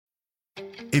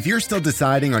If you're still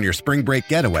deciding on your spring break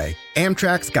getaway,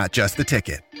 Amtrak's got just the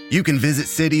ticket. You can visit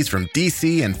cities from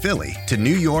D.C. and Philly to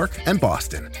New York and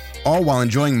Boston, all while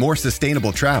enjoying more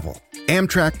sustainable travel.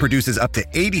 Amtrak produces up to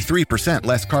 83%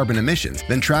 less carbon emissions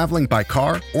than traveling by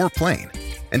car or plane.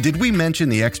 And did we mention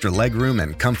the extra legroom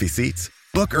and comfy seats?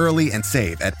 Book early and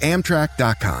save at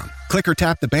Amtrak.com. Click or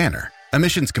tap the banner.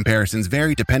 Emissions comparisons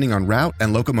vary depending on route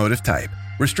and locomotive type.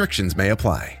 Restrictions may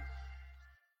apply.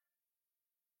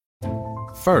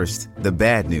 First, the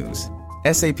bad news.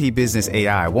 SAP Business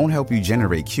AI won't help you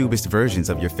generate cubist versions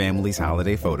of your family's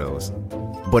holiday photos.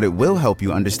 But it will help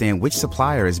you understand which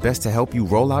supplier is best to help you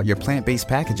roll out your plant-based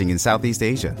packaging in Southeast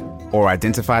Asia, or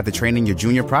identify the training your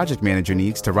junior project manager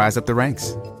needs to rise up the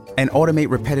ranks, and automate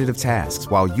repetitive tasks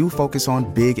while you focus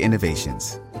on big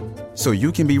innovations, so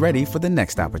you can be ready for the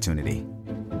next opportunity.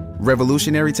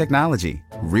 Revolutionary technology,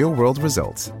 real-world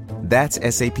results. That's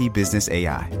SAP Business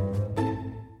AI.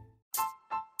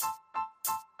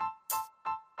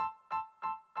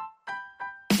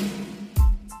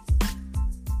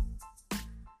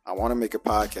 I want to make a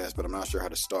podcast, but I'm not sure how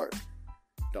to start.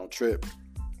 Don't trip.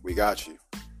 We got you.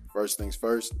 First things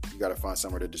first, you got to find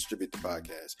somewhere to distribute the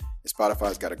podcast. And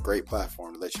Spotify's got a great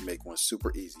platform to let you make one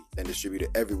super easy, then distribute it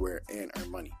everywhere and earn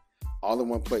money. All in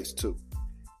one place, too.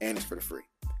 And it's for the free.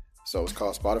 So it's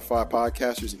called Spotify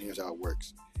Podcasters, and here's how it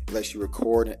works. It lets you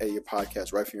record and edit your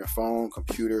podcast right from your phone,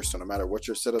 computer, so no matter what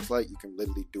your setup's like, you can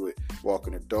literally do it.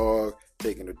 Walking a dog,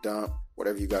 taking a dump,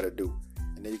 whatever you got to do.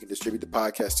 And then you can distribute the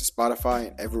podcast to Spotify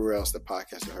and everywhere else the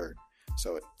podcasts are heard.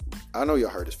 So I know y'all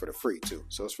heard it's for the free too.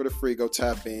 So it's for the free. Go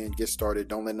tap in, get started.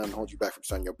 Don't let nothing hold you back from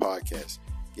starting your podcast.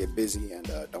 Get busy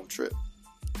and don't trip.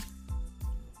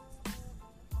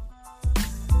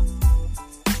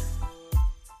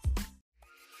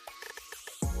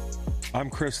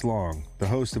 I'm Chris Long, the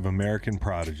host of American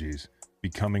Prodigies,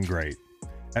 Becoming Great.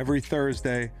 Every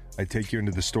Thursday, I take you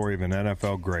into the story of an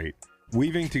NFL great.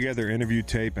 Weaving together interview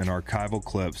tape and archival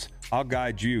clips, I'll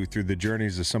guide you through the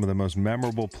journeys of some of the most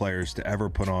memorable players to ever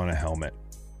put on a helmet.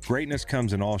 Greatness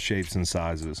comes in all shapes and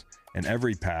sizes, and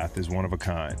every path is one of a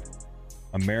kind.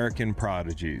 American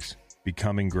Prodigies,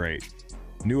 Becoming Great.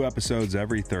 New episodes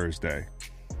every Thursday.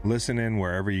 Listen in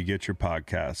wherever you get your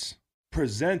podcasts.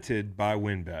 Presented by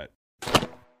WinBet.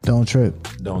 Don't trip.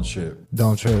 Don't trip.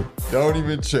 Don't trip. Don't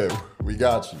even trip. We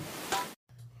got you.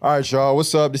 All right, y'all.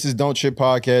 What's up? This is Don't Trip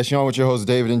Podcast. You're on with your host,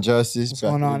 David and Justice. What's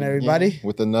going on, everybody?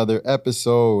 With another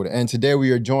episode. And today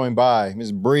we are joined by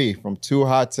Ms. Bree from Too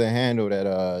Hot to Handle,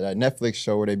 that Netflix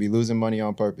show where they be losing money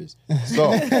on purpose.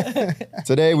 So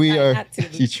today we are...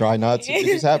 You try not to. It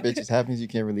just happens. It just happens. You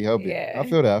can't really help it. Yeah. I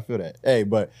feel that. Hey,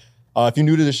 but if you're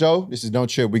new to the show, this is Don't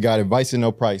Trip. We got advice at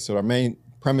no price. So our main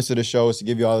premise of the show is to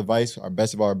give you all advice, our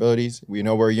best of our abilities. We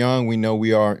know we're young. We know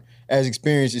we aren't as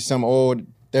experienced as some old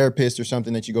therapist or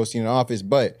something that you go see in the office,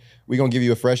 but we're going to give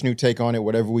you a fresh new take on it,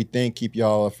 whatever we think, keep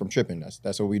y'all from tripping.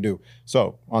 That's what we do.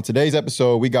 So on today's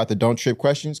episode, we got the Don't Trip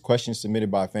questions submitted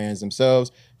by fans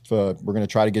themselves. We're going to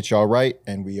try to get y'all right,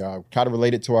 and we try to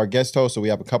relate it to our guest host, so we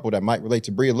have a couple that might relate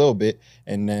to Bree a little bit,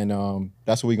 and then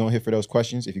that's what we're going to hit for those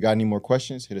questions. If you got any more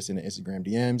questions, hit us in the Instagram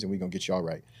DMs, and we're going to get y'all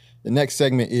right. The next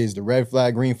segment is the red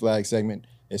flag, green flag segment.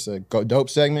 It's a dope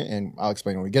segment, and I'll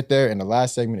explain when we get there. And the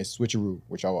last segment is switcheroo,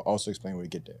 which I will also explain when we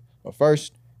get there. But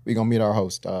first, we're going to meet our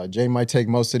host. Jay might take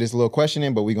most of this little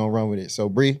questioning, but we're going to run with it. So,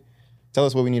 Bree, tell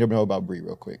us what we need to know about Bree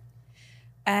real quick.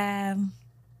 Anything.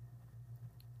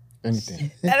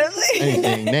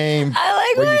 Anything. Name. I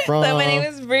like where you from. So my name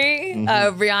is Bree,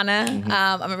 Brianna.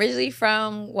 I'm originally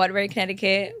from Waterbury,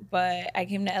 Connecticut, but I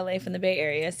came to LA from the Bay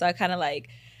Area. So I kind of like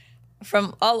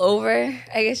from all over,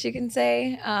 I guess you can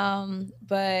say.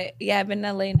 But yeah, I've been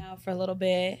in LA now for a little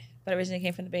bit, but originally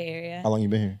came from the Bay Area. How long you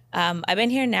been here? I've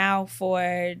been here now for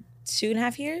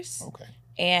 2.5 years. Okay.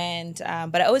 And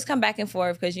but I always come back and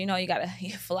forth because you gotta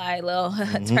fly a little,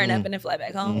 turn up and then fly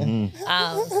back home.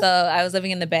 So I was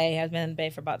living in the Bay. I've been in the Bay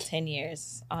for about 10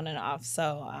 years, on and off.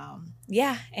 So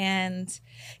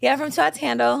from Too Hot to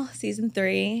Handle, season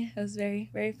 3. It was very,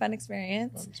 very fun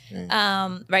experience.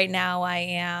 Right now I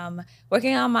am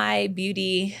working on my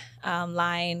beauty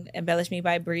line, Embellish Me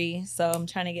by Bree. So I'm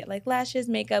trying to get like lashes,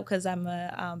 makeup, because I'm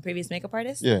a previous makeup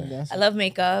artist. Yeah. I love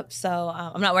makeup, so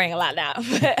I'm not wearing a lot now,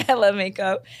 but I love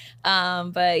makeup.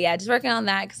 But yeah, just working on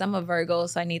that because I'm a Virgo,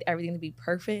 so I need everything to be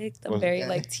perfect. I'm very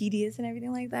like tedious and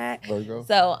everything like that. Virgo.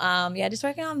 So just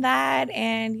working on that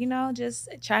and, just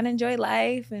trying to enjoy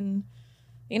life and,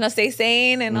 stay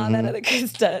sane and all that other good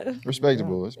stuff.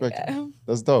 Respectable. Yeah.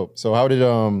 That's dope. So how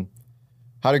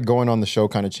did going on the show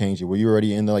kind of change you? Were you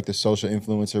already in the social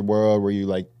influencer world? Were you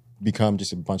like become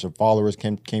just a bunch of followers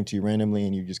came to you randomly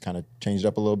and you just kind of changed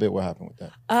up a little bit? What happened with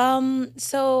that?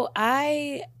 So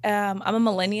I'm a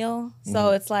millennial,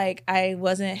 so it's like I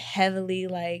wasn't heavily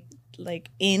like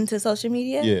into social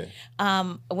media.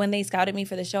 Yeah. When they scouted me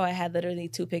for the show, I had literally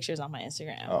 2 pictures on my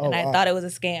Instagram, and I thought it was a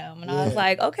scam. And I was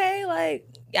like, okay, like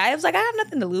I was like, I have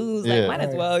nothing to lose, like might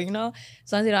as well, you know.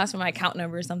 So I did ask for my account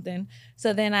number or something.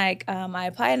 So then I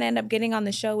applied and ended up getting on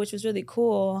the show, which was really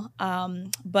cool.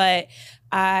 But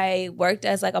I worked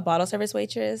as like a bottle service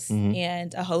waitress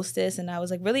and a hostess, and I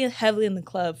was like really heavily in the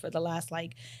club for the last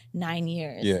like 9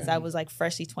 years since I was like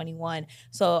freshly 21.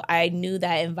 So I knew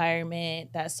that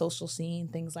environment, that social scene,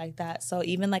 things like that. So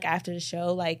even like after the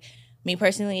show, like me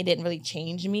personally, it didn't really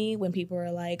change me when people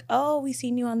were like, oh, we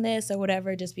seen you on this or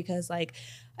whatever, just because like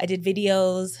I did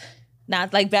videos,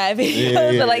 not like bad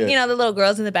videos, but like, you know, the little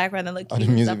girls in the background that look cute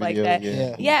and stuff like that.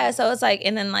 Yeah, so it's like,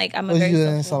 and then like I'm a very you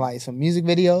in some music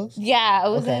videos? Yeah, I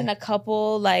was in a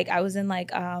couple, like I was in like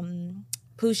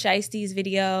Pooh Shiesty's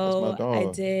video.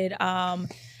 I did I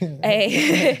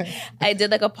did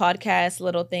like a podcast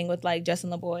little thing with like Justin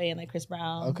LeBoy and like Chris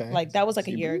Brown. Okay. Like that was like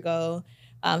a year ago.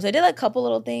 So I did like a couple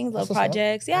little things, little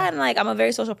projects. Yeah, and like I'm a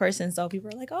very social person, so people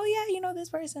are like, oh yeah, you know this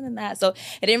person and that. So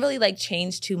it didn't really like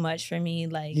change too much for me,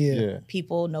 like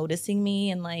people noticing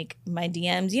me and like my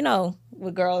DMs, you know,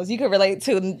 with girls, you could relate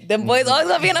to them boys always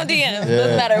gonna be in them DMs.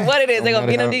 Doesn't matter what it is, they're gonna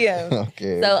be in them DMs.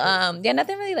 Okay. So yeah,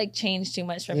 nothing really like changed too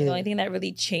much for me. The only thing that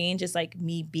really changed is like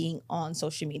me being on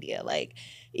social media. Like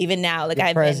even now, like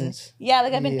I've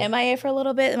been MIA for a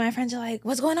little bit, and my friends are like,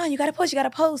 what's going on? You gotta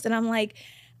post. And I'm like,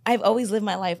 I've always lived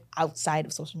my life outside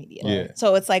of social media. Yeah.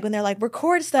 So it's like when they're like,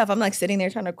 record stuff, I'm like sitting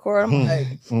there trying to record. I'm like,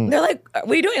 they're like,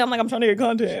 what are you doing? I'm like, I'm trying to get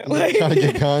content. Like, trying to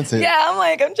get content. Yeah, I'm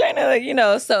like, I'm trying to, like, you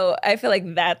know, so I feel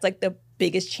like that's like the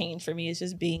biggest change for me is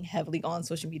just being heavily on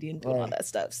social media and doing all that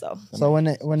stuff. So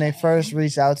when they first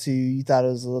reached out to you, you thought it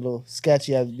was a little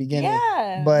sketchy at the beginning.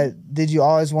 Yeah. But did you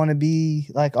always want to be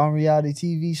like on reality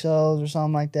TV shows or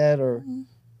something like that? Or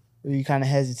were you kind of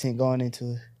hesitant going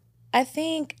into it? I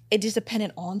think it just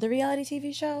depended on the reality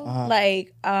TV show.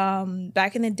 Like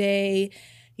back in the day,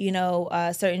 you know,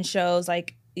 certain shows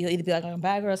like you'll either be like on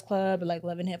Bad Girls Club or like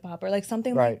Love and Hip Hop or like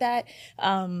something like that.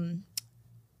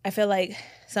 I feel like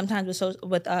sometimes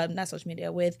with not social media,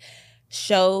 with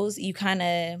shows, you kind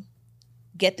of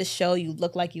get the show you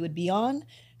look like you would be on.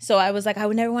 So I was like, I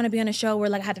would never want to be on a show where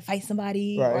like I had to fight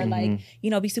somebody or like, you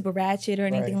know, be super ratchet or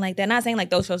anything like that. Not saying like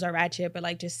those shows are ratchet, but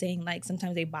like just saying like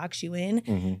sometimes they box you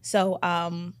in. So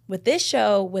with this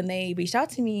show, when they reached out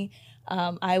to me,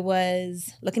 I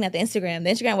was looking at the Instagram.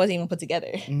 The Instagram wasn't even put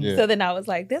together. So then I was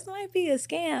like, this might be a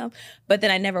scam. But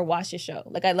then I never watched the show.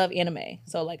 Like I love anime.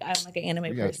 So like I'm like an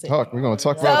anime person. We're going to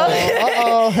talk about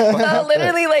that. So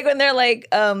literally like when they're like,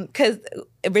 because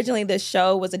originally the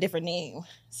show was a different name.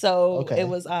 So it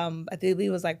was, I think it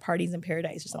was like Parties in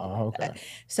Paradise or something like that.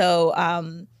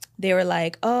 So they were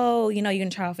like, oh, you know, you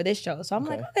can try out for this show. So I'm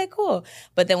like, okay, cool.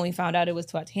 But then when we found out it was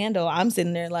too hard to handle, I'm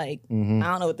sitting there like, I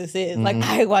don't know what this is. Like,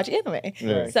 I watch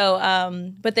anime.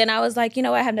 So, but then I was like, you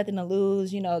know, I have nothing to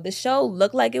lose. You know, the show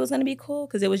looked like it was going to be cool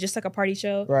because it was just like a party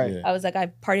show. I was like,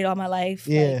 I partied all my life.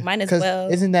 Like, mine as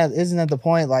well. Isn't that the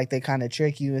point? Like, they kind of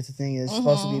trick you into thinking it's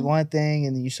supposed to be one thing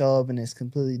and then you show up and it's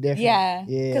completely different. Yeah.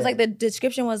 Because like the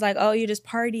description was like, oh, you just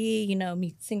party, you know,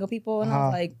 meet single people. And I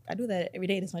was like, I do that every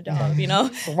day. That's my job, you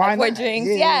know? Pour drinks.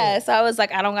 So I was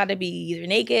like, I don't got to be either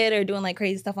naked or doing like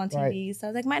crazy stuff on TV. So I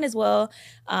was like, might as well.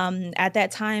 At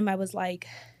that time, I was like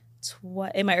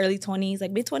in my early 20s,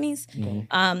 like mid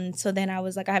 20s. So then I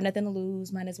was like, I have nothing to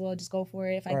lose. Might as well just go for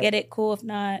it. If I get it, cool. If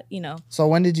not, you know. So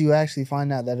when did you actually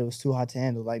find out that it was too hot to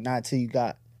handle? Like not till you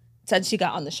got. Since she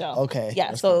got on the show. Okay.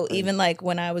 Yeah. So even like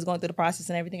when I was going through the process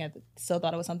and everything, I still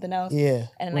thought it was something else. Yeah.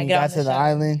 And then when I you get got on to the show.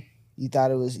 island.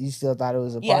 You still thought it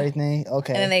was a party thing?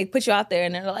 Okay. And then they put you out there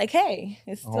and they're like, hey,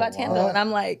 it's too hot to handle. And I'm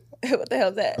like, what the hell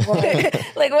is that?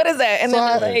 Like, what is that? And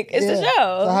then they're like, it's the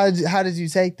show. So how did you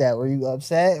take that? Were you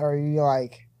upset or you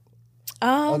like,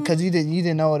 because you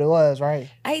didn't know what it was, right?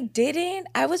 I didn't.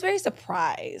 I was very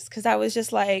surprised because I was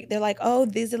just like, they're like, oh,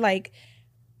 these are like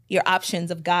your options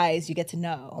of guys you get to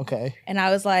know. Okay. And I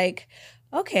was like,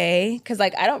 okay. Because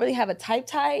like, I don't really have a type,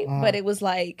 but it was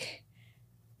like,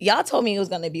 y'all told me it was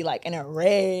going to be like an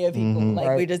array of people. Like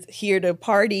we're just here to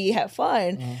party, have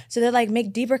fun. So they're like,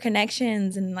 make deeper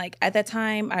connections. And like at that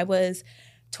time I was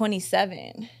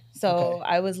 27. So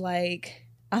I was like,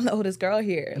 I'm the oldest girl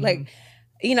here. Like,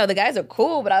 you know, the guys are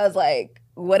cool, but I was like,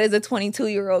 what is a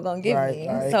 22-year-old going to give me?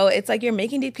 So it's like you're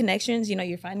making deep connections. You know,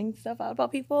 you're finding stuff out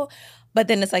about people. But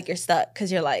then it's like you're stuck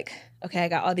because you're like, okay, I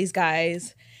got all these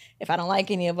guys. If I don't like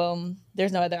any of them,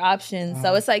 there's no other options.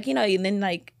 So it's like, you know, and then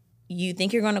like, you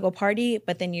think you're going to go party,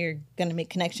 but then you're going to make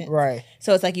connections. Right.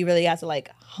 So it's like you really have to like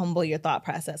humble your thought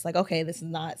process. Like, okay, this is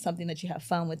not something that you have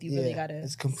fun with. You really got to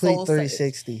it's complete soul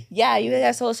 360. search. Yeah, you really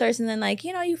got soul search. And then like,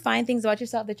 you find things about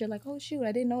yourself that you're like, oh shoot,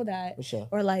 I didn't know that. For sure.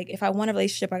 Or like, if I want a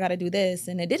relationship, I got to do this.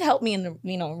 And it did help me in the,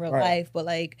 in real life. But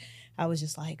like, I was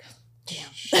just like, damn.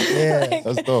 Yeah. Like,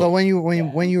 That's dope. So when you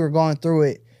were going through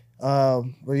it,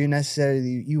 were you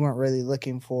necessarily, you weren't really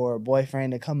looking for a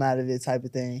boyfriend to come out of it type of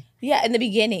thing? Yeah, in the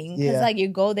beginning. Because Yeah. like you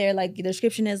go there, like the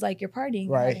description is like you're partying,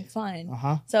 you're having fun.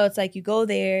 Uh-huh. So it's like you go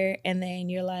there and then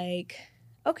you're like,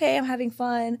 okay, I'm having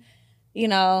fun.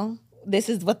 This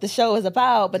is what the show is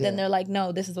about. But then they're like,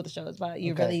 no, this is what the show is about.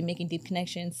 You're really making deep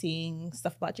connections, seeing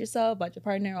stuff about yourself, about your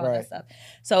partner, all that stuff.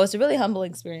 So it's a really humble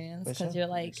experience because you're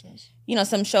like,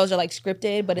 some shows are like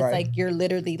scripted, but it's like you're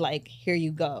literally like, here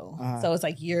you go. So it's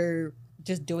like you're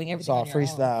just doing everything. It's all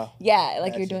freestyle. Yeah,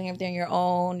 like you're doing everything on your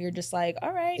own. You're just like,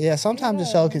 all right. Yeah, sometimes the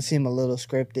show can seem a little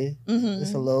scripted,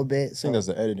 just a little bit. I think So that's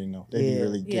the editing though. They be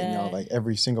really getting y'all like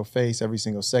every single face, every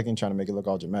single second, trying to make it look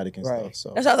all dramatic and stuff.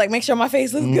 So That's why I was like, make sure my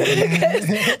face looks good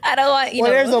because I don't want well,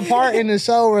 there's a part in the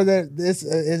show where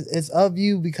it's of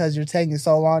you because you're taking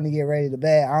so long to get ready to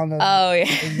bed. I don't know. Oh yeah.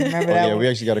 You remember that? yeah, one? we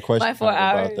actually got a question My 4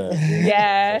 hours. about that.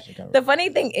 Yeah. Question The funny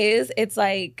thing is, it's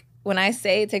like when I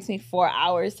say it takes me 4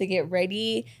 hours to get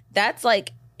ready, that's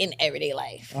like in everyday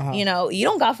life. You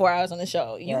don't got 4 hours on the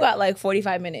show. You got like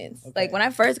 45 minutes. Okay. Like when I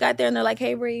first got there and they're like,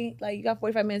 hey, Bri, like you got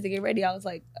 45 minutes to get ready. I was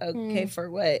like, okay, for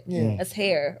what? Yeah. That's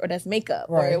hair or that's makeup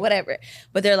Right. or whatever.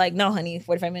 But they're like, no, honey,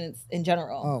 45 minutes in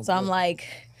general. Oh, so I'm good. like,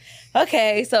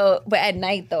 okay. So, but at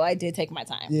night though, I did take my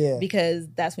time. Yeah. Because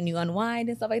that's when you unwind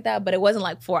and stuff like that. But it wasn't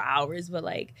like 4 hours, but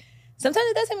like, sometimes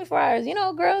it does take me 4 hours.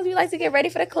 Girls, we like to get ready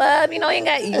for the club. You ain't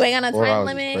got no 4 time hours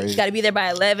is limit. crazy. You got to be there by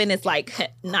 11. It's like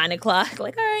 9 o'clock.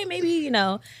 Like, all right, maybe,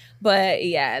 But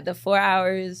yeah, the 4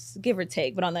 hours, give or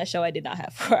take. But on that show, I did not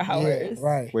have 4 hours. Yeah,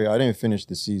 right. Wait, I didn't finish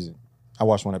the season. I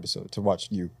watched one episode to watch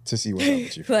you to see what's up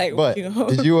with you. Like, but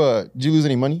did you lose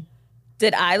any money?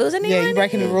 Did I lose any Yeah, money? you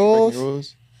breaking the Breaking rules? the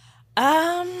rules?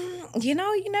 You never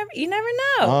know. Oh, You never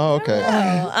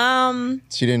know.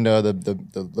 She didn't.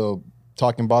 The little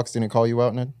talking box didn't call you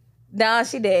out, Ned. No,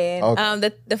 she did.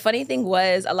 Okay. The funny thing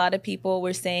was a lot of people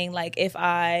were saying like if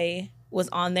I was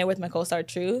on there with my co-star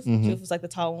Truth. Truth was like the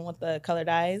tall one with the colored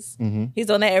eyes. He's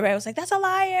the one that everybody was like, that's a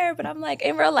liar. But I'm like,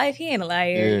 in real life, he ain't a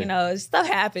liar. Stuff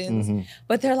happens.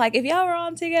 But they're like, if y'all were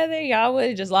on together, y'all would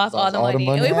have just lost all the money.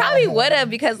 And we probably would have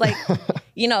because like,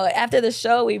 after the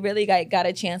show, we really got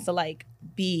a chance to like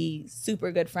be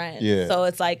super good friends. Yeah. So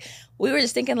it's like, we were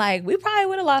just thinking like, we probably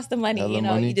would have lost the money. Hella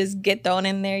money. You just get thrown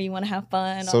in there. You want to have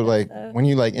fun. So all that like stuff. when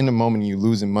you like in the moment you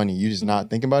losing money, you just not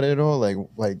thinking about it at all. Like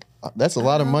that's a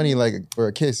lot of money like for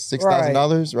a kiss,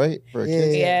 $6,000, right? For a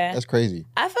kiss, Yeah. that's crazy.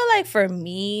 I feel like for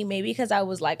me, maybe because I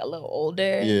was like a little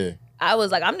older. Yeah. I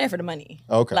was like, I'm there for the money.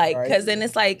 Okay. Like, Right. because then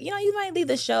it's like, you might leave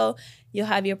the show, you'll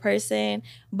have your person,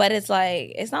 but it's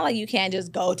like, it's not like you can't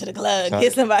just go to the club and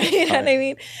get somebody, you know what I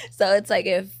mean? So it's like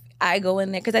if I go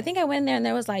in there, because I think I went in there and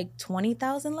there was like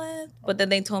 20,000 left, but then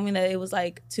they told me that it was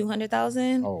like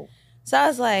 200,000. Oh. So I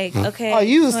was like, okay. Oh,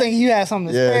 you was thinking you had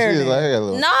something to Yeah, spare. she was then. like, I got a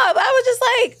little. No, but I was just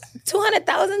like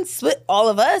 200,000 split all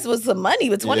of us was some money,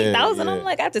 but 20,000 Yeah, yeah. I'm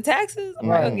like after taxes, I'm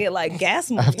Right. gonna get like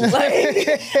gas money. Like,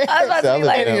 I was about to be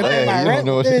like, in LA, pay my you rent don't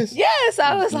know with what this. yes,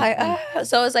 I was like,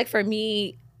 so it's like for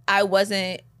me, I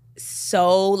wasn't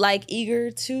so like eager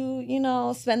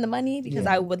to, spend the money because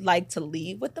I would like to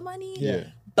leave with the money. Yeah.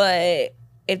 But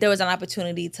if there was an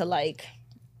opportunity to like,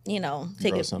 take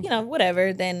Grow it, something.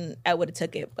 whatever, then I would have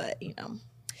took it. But,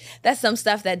 that's some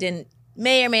stuff that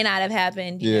may or may not have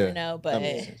happened. You never know. But That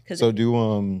makes sense. 'cause So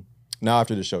do now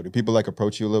after the show, do people like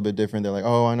approach you a little bit different? They're like,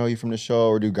 oh, I know you from the show,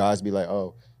 or do guys be like,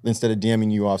 oh, instead of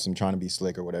DMing you off some trying to be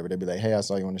slick or whatever, they'd be like, hey, I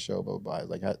saw you on the show, blah blah.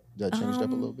 Like, that changed up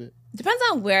a little bit. depends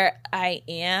on where I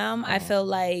am. I feel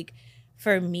like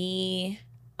for me,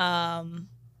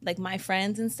 like my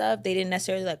friends and stuff, they didn't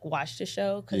necessarily like watch the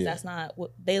show because that's not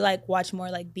what they like. Watch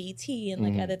more like BT and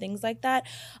like other things like that.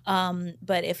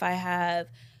 But if I have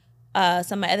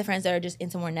some of my other friends that are just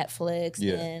into more Netflix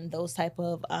and those type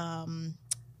of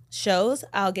shows,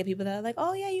 I'll get people that are like,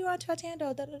 oh yeah, you watch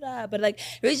Fatando, da da da. But like,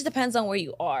 it really just depends on where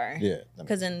you are. Yeah.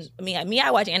 Because I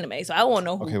watch anime, so I won't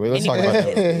know who. Okay, wait, let's talk anyone about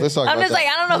is. that. Let's talk I'm about just that. like,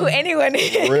 I don't know who anyone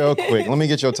is. Real quick. Let me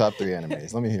get your top 3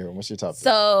 animes. Let me hear them. What's your top 3?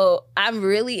 So I'm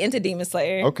really into Demon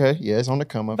Slayer. Okay, yeah, it's on the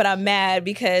come up. But I'm mad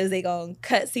because they gonna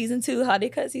cut season 2 how they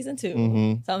cut season 2.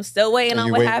 Mhm. So I'm still waiting Are on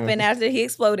you what waiting happened on- after he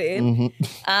exploded. Mhm.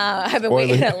 I've been Spoiler.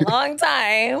 waiting a long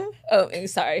time. Oh,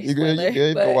 sorry. You good? spoiler, You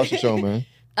good? Go but- watch the show, man.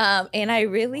 And I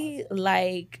really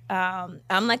like,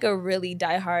 I'm like a really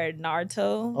diehard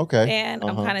Naruto fan.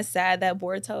 I'm kind of sad that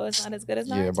Boruto is not as good as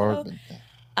Naruto.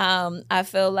 I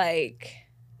feel like,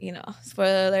 you know,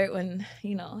 spoiler alert, when,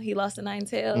 you know, he lost the 9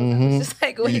 tails, I was just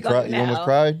like, what are you going to do now? You almost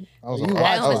cried?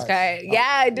 I almost cried. Yeah,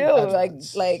 I do.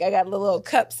 Like I got little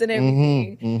cups and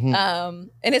everything.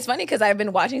 And it's funny because I've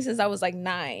been watching since I was like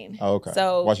 9. Oh, okay.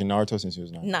 So watching Naruto since you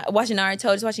was 9. Watching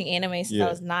Naruto, just watching anime since I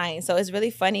was 9. So it's really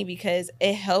funny because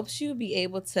it helps you be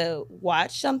able to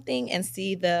watch something and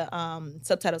see the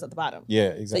subtitles at the bottom. Yeah,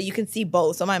 exactly. So you can see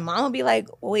both. So my mom would be like,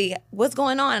 wait, what's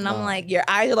going on? And I'm like, your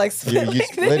eyes are like split. You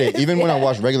split it. Even when I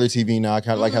watch regular TV now, I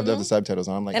kind of like have the other subtitles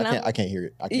on. I'm like, I can't hear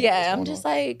it. I'm just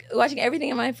like watching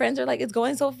everything, and my friends are like, it's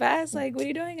going so fast. Like, what are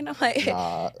you doing? And I'm like,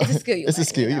 it's a skill you learn. It's a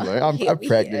skill you learn. I've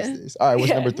practiced this. All right,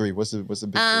 what's number 3? What's the big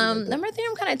thing? Number 3,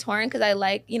 I'm kind of torn because I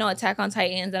like, you know, Attack on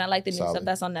Titans, and I like the new stuff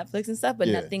that's on Netflix and stuff, but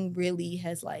nothing really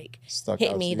has like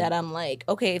hit me that I'm like,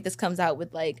 okay, if this comes out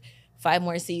with like 5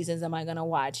 more seasons, am I gonna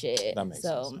watch it? That makes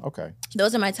sense. Okay.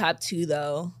 Those are my top 2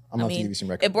 though. I'm gonna give you some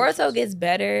recommendations. If Boruto gets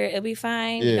better, it'll be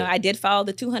fine. You know, I did follow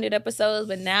the 200 episodes,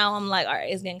 but now I'm like, all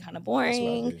right, it's getting kind of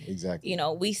boring. Exactly. You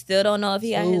know, we still don't know if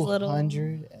he had his little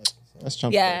 200 episodes. That's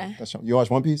chunky. Yeah. You watch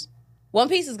One Piece? One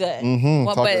Piece is good.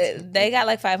 But they got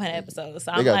like 500 episodes.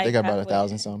 So they got about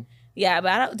 1,000 something. Yeah,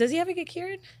 but does he ever get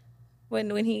cured?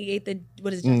 When he ate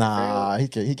what is it? Nah, he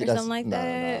could something like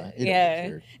that.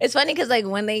 Yeah, it's funny because like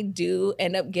when they do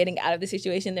end up getting out of the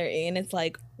situation they're in, it's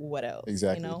like, what else?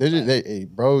 Exactly. You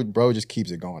know? Bro just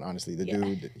keeps it going. Honestly, the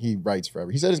dude, he writes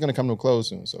forever. He said it's gonna come to a close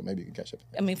soon, so maybe you can catch up.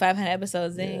 I mean, 500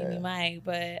 episodes in, you might.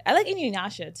 But I like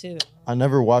Inuyasha too. I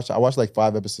watched like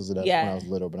 5 episodes of that when I was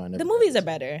little, but I never. The movies are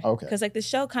better. Okay. Because like the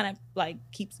show kind of like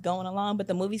keeps going along, but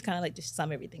the movies kind of like just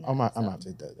sum everything. I'm not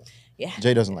take that. Yeah.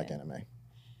 Jay doesn't like anime.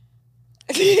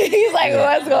 He's like,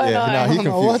 what's going on? No, he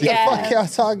confused. What the fuck y'all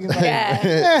talking about?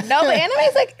 Yeah. No, but anime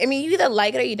is like, I mean, you either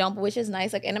like it or you don't, but which is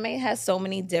nice. Like anime has so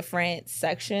many different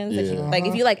sections. That you, like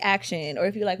if you like action or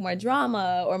if you like more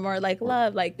drama or more like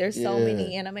love, like there's so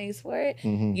many animes for it.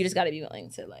 You just got to be willing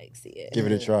to like see it. Give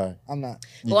it a try. I'm not.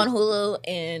 Go on Hulu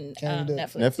and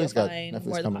Netflix. Netflix got Netflix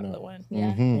more coming the popular one.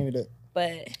 Yeah.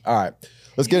 But all right,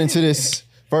 let's get into this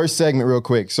first segment real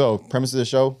quick. So, premise of the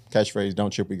show, catchphrase,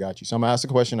 don't trip, we got you. So I'm gonna ask a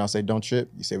question, I'll say, don't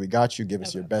trip. You say, we got you. Give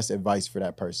us your best advice for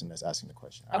that person that's asking the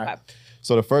question. All right?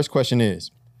 So the first question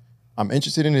is, I'm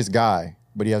interested in this guy,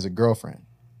 but he has a girlfriend.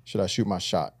 Should I shoot my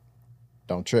shot?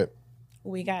 Don't trip.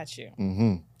 We got you.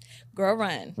 Girl,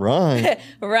 run. Run.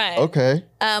 Run. Okay.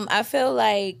 I feel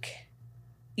like,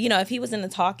 you know, if he was in the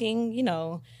talking, you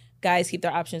know, guys keep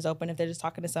their options open if they're just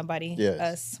talking to somebody. Yes.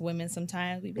 Us women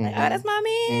sometimes we'd be like, oh, that's my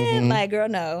man. Like, girl,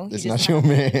 no. It's not your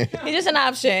man. He's just an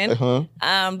option.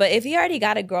 But if he already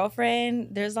got a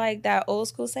girlfriend, there's like that old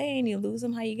school saying, you lose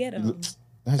him how you get him.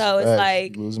 So it's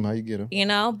like, lose him how you get him. You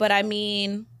know, but I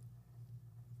mean,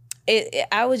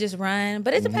 I would just run.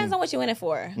 But it depends on what you're in it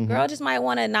for. Girl just might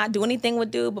want to not do anything with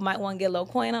dude, but might want to get a little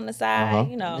coin on the side.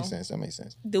 You know. That makes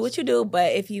sense. Do what you do,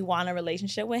 but if you want a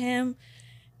relationship with him,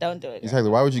 don't do it. Girl.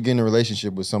 Exactly. Why would you get in a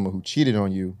relationship with someone who cheated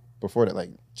on you before that? Like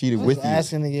cheated with you.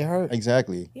 Asking to get hurt.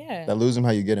 Exactly. Yeah. That lose him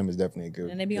how you get him is definitely a good.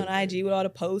 And they be on IG with all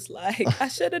the posts like, I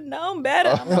should have known better.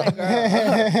 I'm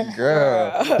like,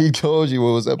 girl, he told you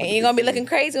what was up. And you're gonna be looking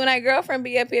crazy when that girlfriend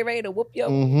be up here ready to whoop your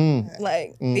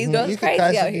like these girls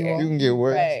crazy out here. You can get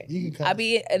worse. Right. I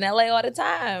be in LA all the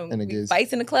time. And it gets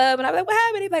fights in the club and I be like, what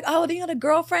happened? He be like, oh, they got a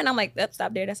girlfriend. I'm like,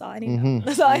 stop there. That's all I need to know.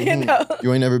 That's all I need to know.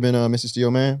 You ain't never been Mr.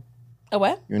 Steel Man? A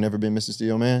what? You never been Mr.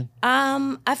 Steel Man?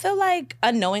 I feel like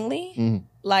unknowingly,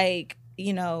 like,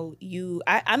 you know,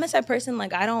 I'm a type of person,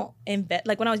 like, I don't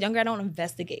like when I was younger, I don't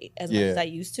investigate as much as I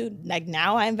used to. Like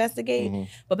now I investigate,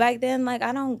 but back then, like,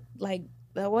 I don't, like,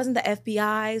 that wasn't the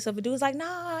FBI. So if a dude's like,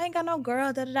 nah, I ain't got no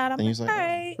girl, I'm like, all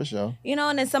right. For sure. You know,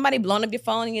 and then somebody blowing up your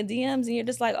phone in your DMs and you're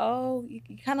just like, oh, you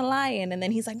kind of lying. And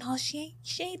then he's like, no, she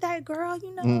ain't that girl,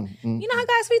 you know. You know how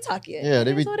guys be talking. Yeah,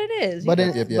 that's what it is. But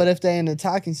if they in the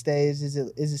talking stage, is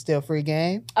it still free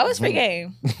game? Oh, it's free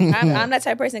game. I'm that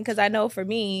type of person because I know for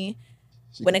me,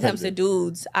 when it comes to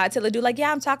dudes, I tell a dude like,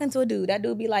 yeah, I'm talking to a dude. That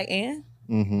dude be like,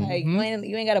 like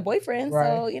you ain't got a boyfriend,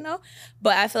 so you know.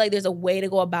 But I feel like there's a way to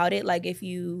go about it. Like if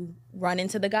you run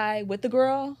into the guy with the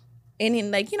girl, and he,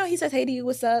 like, you know, he says, "Hey to you,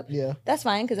 what's up?" Yeah, that's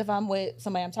fine. Because if I'm with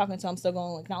somebody I'm talking to, I'm still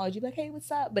gonna acknowledge you, like, "Hey, what's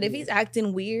up?" But if he's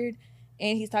acting weird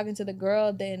and he's talking to the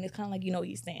girl, then it's kind of like you know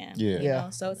you stand. You know?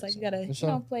 So it's like you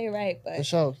gotta play it right. But for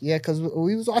sure, yeah. Because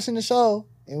we was watching the show.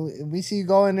 And we see you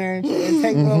go in there and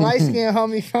take the light skin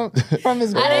homie from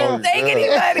his girl. I didn't take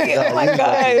anybody. Oh my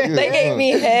God. They gave me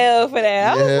hell for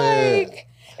that. I was like,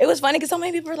 it was funny because so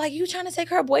many people were like, you trying to take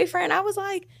her boyfriend? I was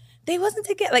like, they wasn't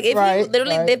together. Like if Right, he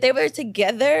literally right. if they were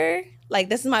together, like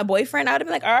this is my boyfriend, I would have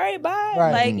been like, all right, bye.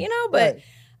 Right. Like, you know, but Right.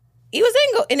 he was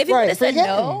single. And if he Right, would have said forget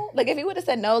no, like if he would have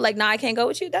said no, like, nah, I can't go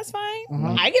with you, that's fine.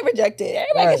 Mhm. I get rejected.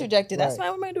 Everybody gets Right, rejected. That's right. fine.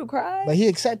 What am I gonna do? Cry? But he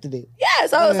accepted it. Yeah,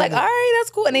 so I was like, Yeah. all right, that's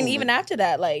cool. And then even after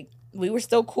that, like, we were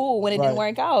still cool when it didn't Right.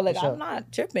 work out. Like, For sure. I'm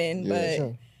not tripping, Yeah, but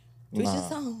Sure. to each Nah.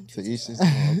 his own. To each his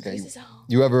own. Okay. To each his own.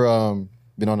 You ever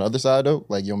been on the other side though?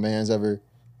 Like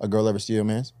a girl ever steal your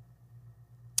man's?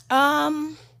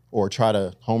 Or try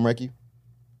to home wreck you?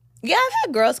 Yeah, I've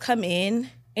had girls come in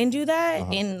and do that.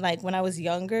 Uh-huh. And like when I was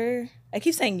younger, I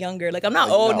keep saying younger. Like I'm not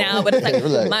Like, old no. now, but it's like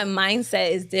Relax. my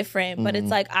mindset is different. But it's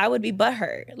Mhm. like I would be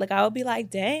butthurt. Like I would be like,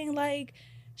 dang, like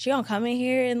she gonna come in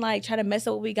here and like try to mess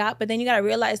up what we got. But then you gotta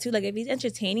realize too, like if he's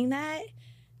entertaining that,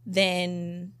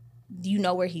 then you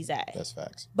know where he's at. That's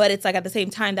facts. But it's like at the same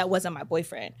time, that wasn't my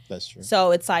boyfriend. That's true.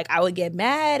 So it's like I would get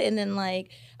mad, and then like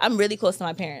I'm really close to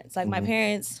my parents. Like my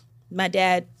parents, my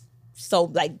dad, so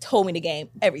like told me the game,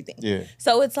 everything. Yeah.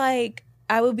 So it's like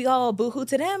I would be all boohoo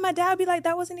to them. My dad would be like,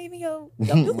 "That wasn't even your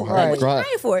dude. Like, Right. what you Right.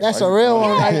 crying for?" That's a real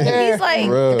one right Yeah, there. he's like,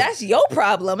 Real. "That's your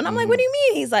problem," and I'm like, "What do you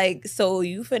mean?" He's like, "So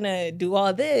you finna do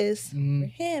all this for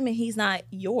Mhm. him, and he's not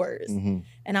yours." Mhm.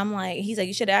 And I'm like, he's like,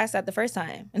 you should have asked that the first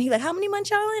time. And he's like, how many months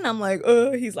y'all in? I'm like,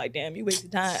 he's like, damn, you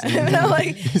wasted time. And I'm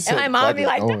like, So and my mom would be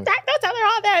like, fucking don't tell her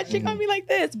all that. She gonna be like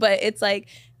this. But it's like,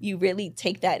 you really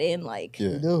take that in. Like, Yeah.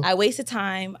 You do. I wasted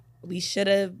time. We should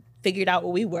have figured out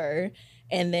what we were.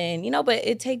 And then, but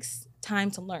it takes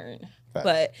time to learn. Facts.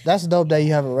 But That's dope that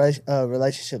you have a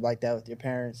relationship like that with your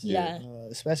parents. yeah.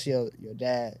 Especially your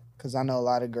dad. Because I know a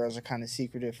lot of girls are kind of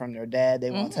secretive from their dad. They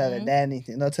won't tell their Mhm. dad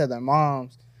anything. They'll tell their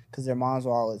moms because their moms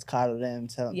will always coddle them,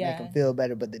 make Yeah. them feel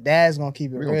better. But the dad's going to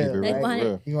keep it We're gonna real. keep it Like, real. why- for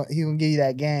real. He gonna give you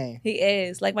that game. He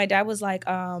is. Like my dad was like,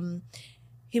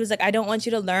 he was like, I don't want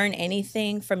you to learn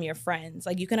anything from your friends.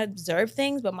 Like you can observe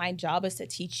things, but my job is to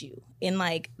teach you. And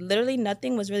like literally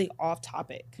nothing was really off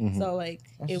topic. Mhm. So like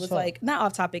That's it was what's up. like not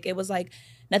off topic. It was like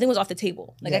nothing was off the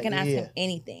table. Like I Yeah, can ask yeah. him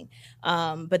anything.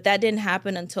 But that didn't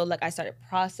happen until like I started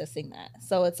processing that.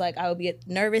 So it's like I would be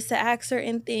nervous to ask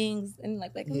certain things and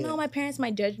like Yeah. no, my parents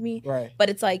might judge me. Right. But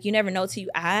it's like you never know till you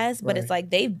ask. But it's Right. like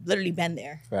they've literally been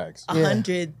there Facts.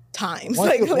 100 times. Once,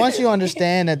 Like, you, once you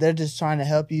understand that they're just trying to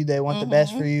help you, they want the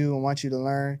best Mhm. for you and want you to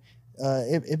learn,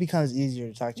 it becomes easier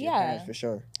to talk to your Yeah. parents for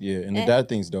sure. Yeah. And the And- dad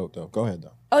thing's dope though. Go ahead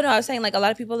though. Oh no, I was saying like a lot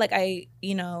of people like I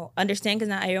understand because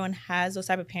not everyone has those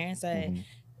type of parents that Mhm.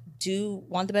 do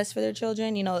want the best for their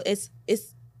children. It's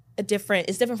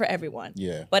different for everyone.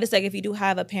 Yeah. But it's like if you do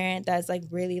have a parent that's like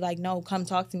really like no, come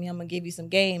talk to me. I'm gonna give you some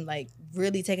game. Like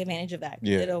really take advantage of that.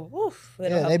 Yeah. It'll Yeah,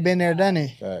 help they've you. been there, done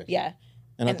it. Facts. Yeah.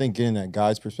 And I think getting that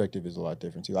guy's perspective is a lot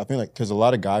different too. I feel like because a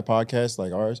lot of guy podcasts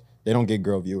like ours, they don't get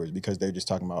girl viewers because they're just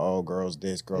talking about, oh, girls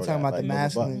this, girl They're that. talking about like, the blah, blah,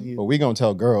 blah. masculine view. But we gonna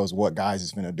tell girls what guys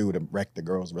is finna do to wreck the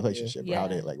girl's relationship, Yeah. how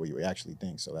they like what you actually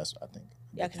think. So that's what I think.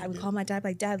 Yeah, because I would call my dad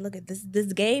like, Dad, look at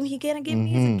this game. He gonna give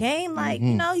me some Mhm. game. Like,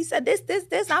 Mhm. he said this.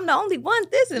 I'm the only one.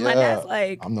 This and my Yeah. dad's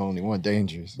like, I'm the only one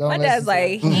dangerous. Don't my listen dad's to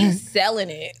like, them. he's selling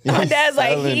it. My He's dad's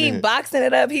like, selling he it. boxing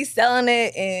it up, he's selling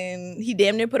it, and he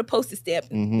damn near put a postage stamp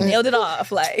and Mhm. nailed it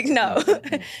off. Like, no.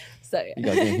 So You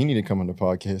got he need to come on the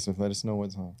podcast and let us know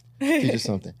what's on. Teach us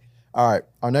something. All right.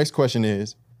 Our next question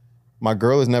is: my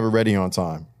girl is never ready on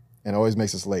time and always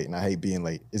makes us late, and I hate being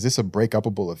late. Is this a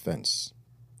breakupable offense?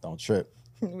 Don't trip.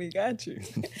 we got you.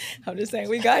 I'm just saying,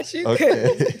 we got you. Okay.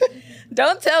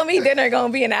 Don't tell me dinner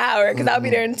gonna be an hour because I'll be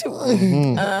there in 2.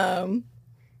 Mhm.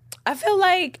 I feel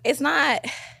like it's not.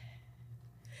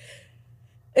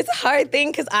 It's a hard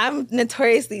thing because I'm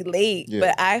notoriously late, Yeah.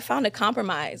 but I found a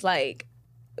compromise. Like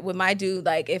with my dude,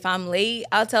 like if I'm late,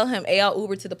 I'll tell him, "Hey, I'll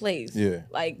Uber to the place." Yeah.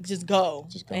 like just go.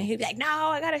 Just go. And he'd be like,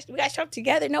 "No, we gotta show up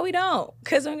together." No, we don't,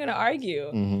 because we're gonna argue.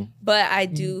 Mhm. But I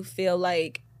do feel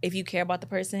like if you care about the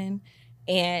person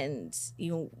and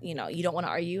you don't want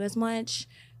to argue as much,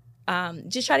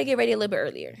 just try to get ready a little bit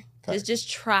earlier. Okay. Just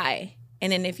try.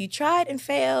 And then if you tried and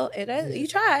failed, you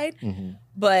tried. Mhm.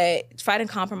 But try to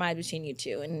compromise between you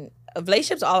two. And a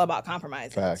relationship's all about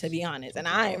compromising, Facts. to be honest. And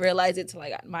I didn't realize it till I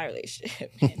got in my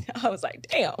relationship. And I was like,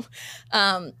 damn.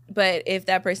 But if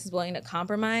that person's willing to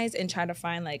compromise and try to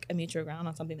find like a mutual ground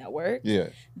on something that works, Yeah.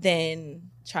 then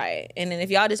try it. And then if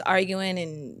y'all just arguing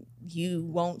and you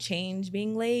won't change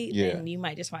being late, Yeah. then you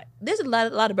might just find there's a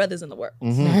lot of brothers in the world.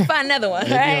 Mhm. Find another one,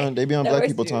 They right? be on That black works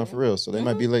people for you. time for real, so they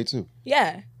might be late too.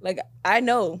 Yeah. Like I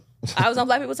know. I was on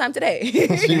black people time today.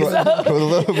 She was a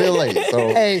little bit late. So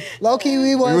Hey, low key,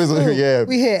 we was too. yeah.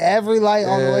 We hit every light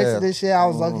on the way Yeah. to this shit. I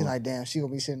was lucky, Mhm. like, damn, she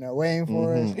gonna be sitting there waiting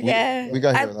for us. Mhm. Yeah. We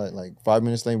got I- here like 5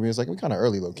 minutes late. We was like, we kind of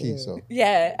early, low key. Yeah. So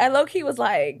Yeah, I low key was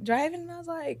like driving, and I was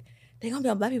like, they're gonna be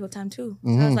on black people time too.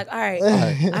 So I was like, all right,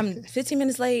 I'm 15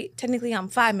 minutes late. Technically, I'm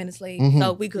 5 minutes late.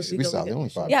 So we good. We solid. Only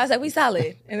 5. Yeah, I was like, we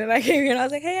solid. And then I came here and I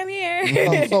was like, hey, I'm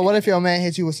here. So what if your man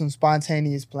hits you with some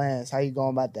spontaneous plans? How you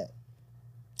going about that?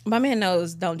 My man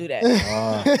knows don't do that.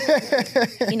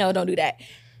 Don't do that.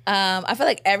 I feel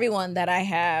like everyone that I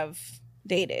have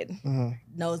dated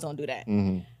knows don't do that.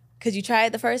 Because you try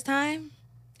it the first time,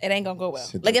 it ain't gonna go well.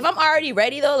 Like if I'm already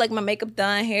ready though, like my makeup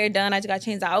done, hair done, I just gotta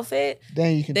change the outfit.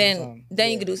 Then you can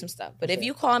you can do some stuff. But if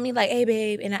you call me like, hey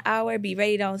babe, in an hour, be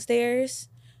ready downstairs.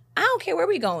 I don't care where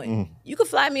we going. You can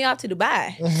fly me off to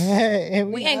Dubai.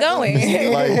 we ain't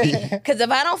going. Because if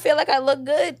I don't feel like I look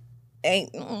good, it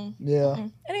ain't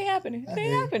happening. It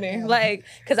ain't happening. Like,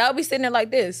 because I'll be sitting there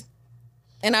like this.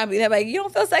 And I'll be like, you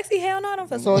don't feel sexy? Hell no, I don't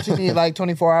feel sexy. So what you need, like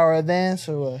 24-hour advance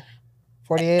or what?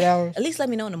 48 hours? At least let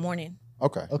me know in the morning.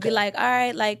 Okay. Be like, all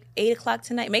right, like 8 o'clock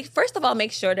tonight. First of all,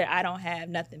 make sure that I don't have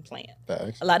nothing planned.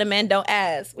 Thanks. A lot of men don't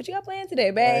ask, what you got planned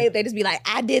today, babe? Right. They just be like,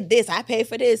 I did this, I paid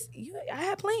for this. I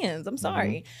have plans. I'm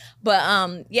sorry.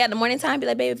 But the morning time, be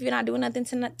like, babe, if you're not doing nothing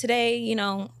today,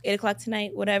 8 o'clock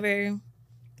tonight, whatever,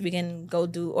 we can go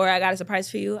do, or I got a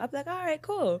surprise for you. I'll be like, all right,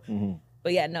 cool.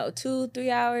 But yeah, no,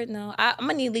 2-3 hours, no. I'm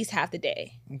gonna need at least half the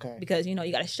day. Okay. Because, you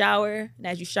gotta shower. And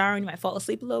as you showering, you might fall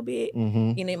asleep a little bit. You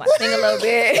might sing a little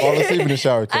bit. Fall asleep in the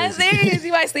shower, too. I'm serious.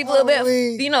 You might sleep a little bit,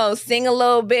 sing a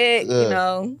little bit,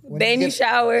 then you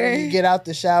shower. When you get out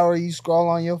the shower, you scroll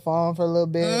on your phone for a little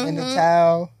bit in the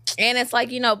towel. And it's like,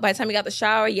 by the time you got the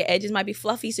shower, your edges might be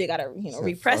fluffy, so you gotta,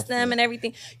 repress them and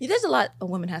everything. There's a lot a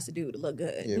woman has to do to look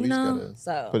good. Yeah, we just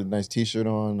gotta put a nice t-shirt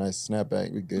on, nice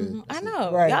snapback, we good. I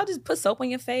know. Right. Y'all just put soap on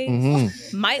your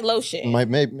face. Might lotion.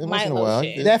 Maybe once in a while.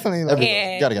 Definitely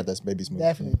lotion. Gotta get that baby smooth.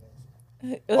 Definitely.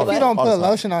 If you don't put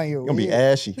lotion on you, you're gonna be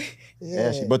ashy.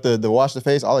 Ashy. But the wash the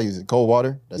face, all I use is cold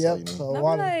water. That's all you need. Cold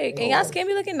water. And y'all skin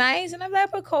be looking nice, and I'm like,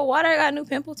 I put cold water, I got a new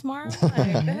pimple tomorrow.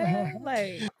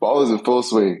 Ball is in full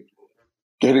swing.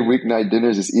 Getting weeknight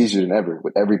dinners is easier than ever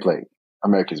with Every Plate,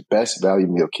 America's best value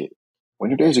meal kit. When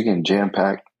your days are getting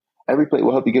jam-packed, Every Plate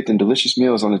will help you get them delicious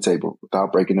meals on the table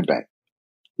without breaking the bank.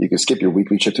 You can skip your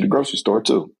weekly trip to the grocery store,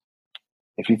 too.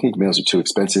 If you think meals are too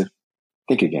expensive,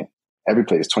 think again. Every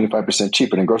Plate is 25%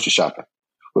 cheaper than grocery shopping.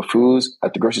 With food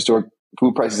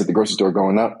prices at the grocery store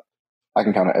going up, I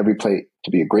can count on Every Plate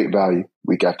to be a great value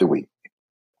week after week.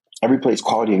 Every Plate's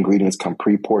quality ingredients come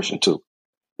pre-portioned, too.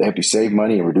 They help you save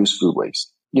money and reduce food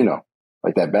waste.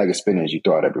 Like that bag of spinach you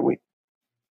throw out every week.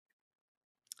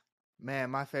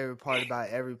 Man, my favorite part about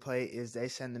Every Plate is they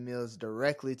send the meals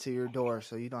directly to your door,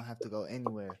 so you don't have to go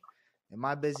anywhere. In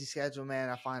my busy schedule, man,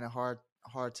 I find it hard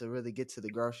to really get to the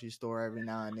grocery store every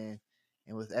now and then.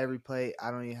 And with Every Plate,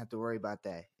 I don't even have to worry about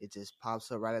that. It just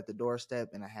pops up right at the doorstep,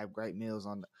 and I have great meals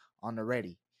on the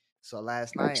ready. So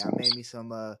last night I made me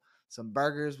some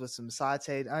burgers with some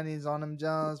sauteed onions on them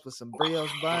Jones with some brioche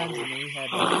buns, and then we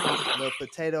had little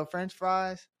potato French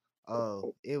fries.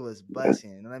 Oh, it was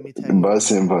bussin'. Let me tell you,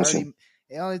 bussin'.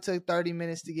 It only took 30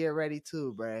 minutes to get ready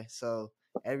too, bruh. So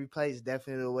Every Plate is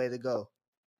definitely the way to go.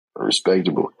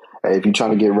 Respectable. Hey, if you're trying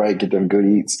to get right, get them good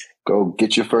eats, go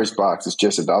get your first box. It's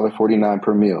just $1.49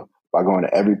 per meal by going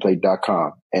to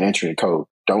everyplate.com and entering code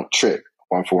Don't Trip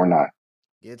 149.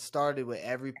 Get started with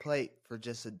Every Plate for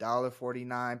just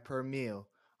 $1.49 per meal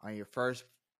on your first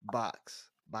box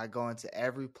by going to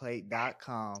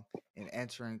everyplate.com and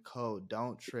entering code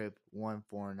Don't Trip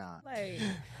 149.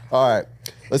 All right,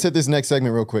 let's hit this next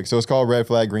segment real quick. So it's called Red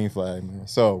Flag, Green Flag.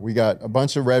 So we got a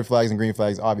bunch of red flags and green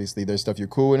flags. Obviously, there's stuff you're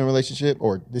cool with in a relationship,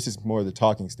 or this is more the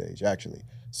talking stage, actually.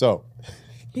 So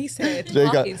he said Jay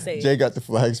got the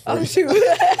flags for you. Shoot.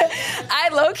 I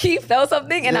low-key felt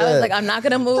something, and I was like, I'm not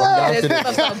going to move. He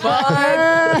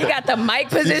got the mic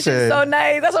position so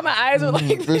nice. That's why my eyes were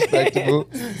like respectable.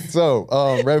 So,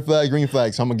 red flag, green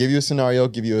flag. So I'm going to give you a scenario,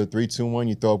 give you a 3, 2, 1.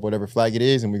 You throw up whatever flag it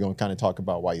is, and we're going to kind of talk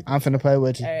about why you think. I'm finna play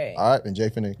with you. All right, and Jay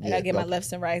finna. I got to get my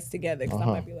lefts and rights together because I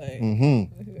might be like.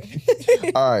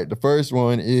 All right, the first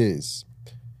one is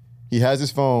he has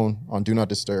his phone on Do Not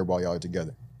Disturb while y'all are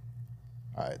together.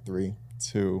 All right, 3,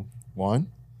 2, 1.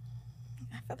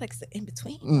 I feel like it's in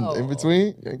between. In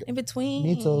between? In between.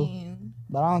 Me too.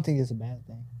 But I don't think it's a bad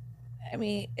thing. I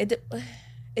mean, it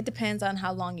depends on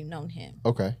how long you've known him.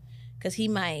 Okay. Because he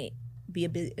might be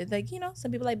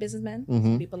some people like businessmen.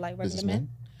 Some people like regular men.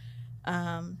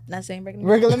 Not saying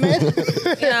regular men.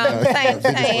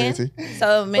 Saying.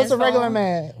 So what's a regular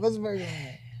man?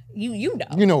 You know.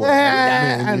 You know what?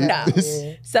 I know.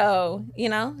 So,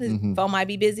 his phone might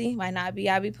be busy, might not be.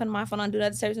 I'll be putting my phone on Do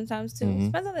Not Disturb sometimes too.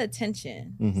 Depends on the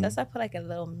attention. So that's why I put like a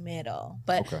little middle.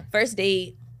 But first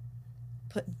date,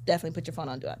 definitely put your phone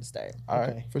on Do Not Disturb. All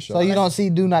right, for sure. So you don't see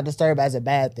Do Not Disturb as a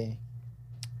bad thing?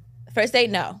 First date,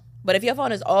 no. But if your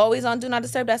phone is always on Do Not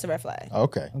Disturb, that's a red flag.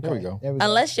 Okay. There we go.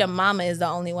 Unless your mama is the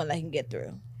only one that can get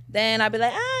through. Then I'd be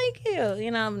like, you cute.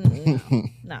 You know,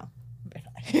 no.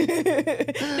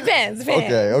 Depends.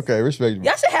 Okay, respect.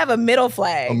 Y'all should have a middle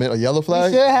flag. A yellow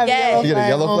flag? You should have Yeah. a You get a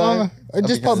yellow flag? Or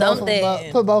just put both of them up.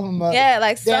 Put both of them up. Yeah,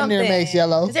 like Damn something. near makes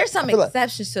yellow. There's some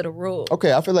exceptions to the rule.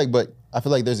 Okay, I feel like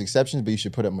there's exceptions, but you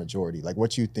should put a majority. Like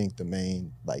what you think the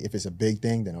main, like if it's a big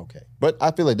thing, then okay. But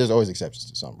I feel like there's always exceptions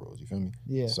to some rules. You feel me?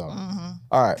 Yeah. So,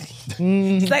 all right.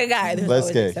 It's like a guy. Let's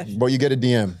get. But you get a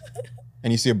DM,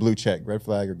 and you see a blue check, red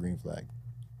flag or green flag.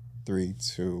 3,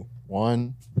 2,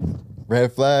 1.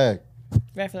 Red flag.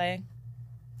 Red flag.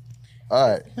 All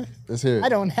right, let's hear it. I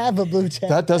don't have a blue check.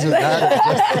 That doesn't matter.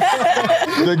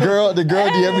 the girl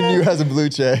DMing you has a blue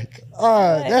check.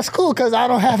 That's cool because I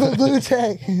don't have a blue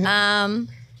check.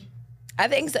 I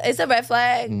think it's a red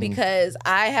flag because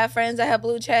I have friends that have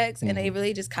blue checks and they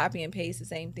really just copy and paste the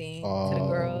same thing to the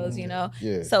girls, you know.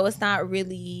 Yeah. So it's not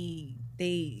really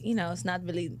it's not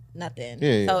really nothing.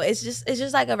 Yeah, So it's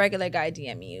just like a regular guy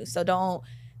DMing you. So don't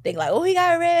think like, oh, he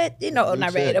got a red,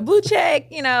 not red, a blue check,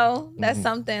 that's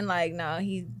something like, no,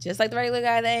 he just like the regular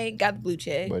guy, they ain't got the blue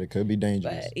check. But it could be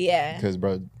dangerous. But yeah. Because,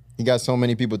 bro, he got so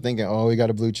many people thinking, oh, he got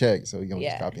a blue check, so he gonna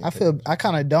just copy and paste. I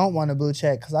kind of don't want a blue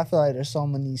check because I feel like there's so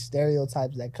many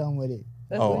stereotypes that come with it.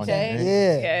 Blue check?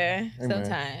 Yeah. Hey,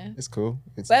 Sometimes. It's cool.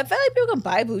 But I feel like people can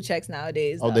buy blue checks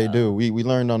nowadays. Oh, they do. We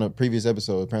learned on a previous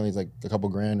episode. Apparently, it's like a couple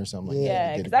grand or something like that.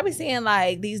 Yeah, because I be seeing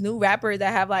like these new rappers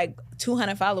that have like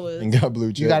 200 followers. And got blue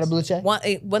checks. You got a blue check?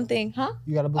 One thing, huh?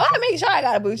 You got a blue check? check? I make sure I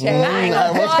got a blue check. I ain't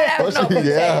gonna call that no blue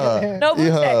check. No blue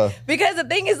check. Because the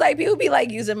thing is like people be like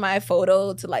using my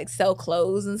photo to like sell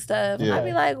clothes and stuff. Yeah. I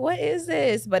be like, what is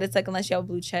this? But it's like unless you have a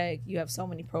blue check, you have so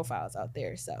many profiles out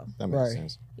there. So that makes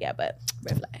sense. Yeah, but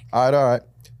red flag. All right.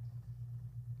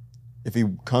 If he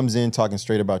comes in talking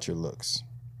straight about your looks,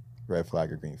 red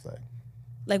flag or green flag?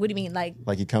 Like, what do you mean? Like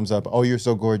he comes up, oh, you're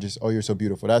so gorgeous. Oh, you're so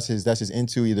beautiful. That's his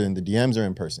into either in the DMs or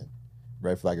in person.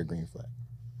 Red flag or green flag?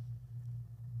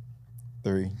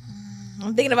 3.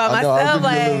 I'm thinking about myself.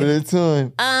 Like, a little bit of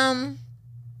time.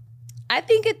 I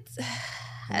think it's.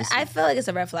 I feel like it's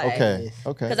a red flag. Okay.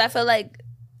 Because I feel like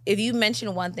if you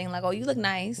mention one thing like, oh, you look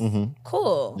nice,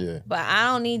 cool. Yeah. But I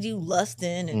don't need you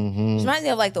lusting. And it reminds me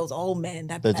of like those old men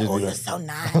that be That like, just oh, be you're like- so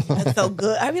nice. That's so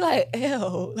good. I'd be like,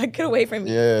 ew, like get away from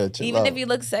me. Yeah, chill Even out. if you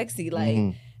look sexy,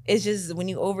 like it's just when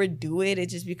you overdo it, it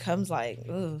just becomes like,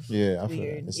 ugh, Yeah, I feel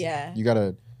weird. that. Yeah. You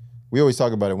gotta. We always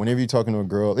talk about it. Whenever you're talking to a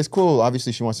girl, it's cool.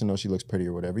 Obviously, she wants to know she looks pretty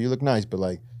or whatever. You look nice, but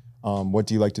like, what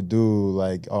do you like to do?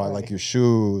 Like, oh, I like your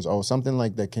shoes. Oh, something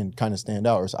like that can kind of stand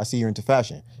out. Or I see you're into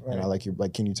fashion, and I like your.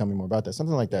 Like, can you tell me more about that?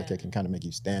 Something like that can kind of make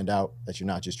you stand out. That you're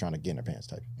not just trying to get in her pants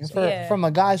type. And from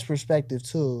a guy's perspective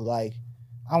too, like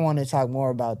I want to talk more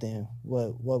about them,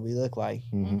 what we look like.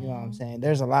 You know what I'm saying?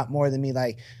 There's a lot more than me.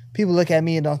 Like people look at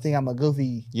me and don't think I'm a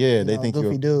goofy. Yeah, they think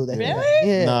goofy dude. They think Really?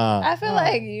 yeah. Nah. I feel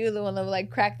like you're the one that would like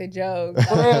crack the joke.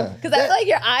 Because I feel like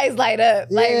your eyes light up.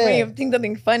 Like when you think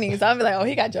something funny. So I'll be like, oh,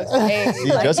 he got jokes. Hey.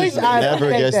 See, Like, Justice I never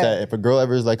like gets that. that. If a girl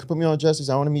ever is like, put me on Justice,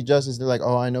 I want to meet Justice, they're like,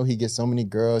 oh, I know he gets so many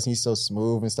girls, he's so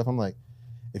smooth and stuff. I'm like,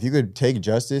 if you could take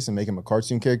Justice and make him a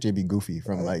cartoon character, it'd be Goofy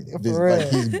from like this. real. Like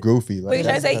he's Goofy. Like, What you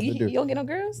trying to that's say? what I have to You do. don't get no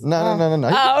girls? No.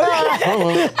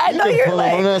 Oh, okay. I know you're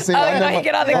like, I'm not saying, oh, you know he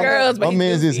get all the girls, but my he's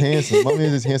man's just goofy. handsome. My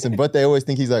man's just handsome. But they always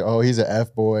think he's like, oh, he's an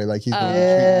F boy. Like he's gonna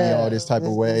treat me all this type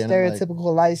of way. And I'm like,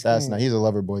 Stereotypical light skin. that's not. He's a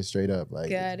lover boy straight up. Like,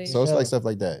 Got it. so it's like stuff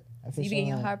like that. You be getting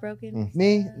your heart broken?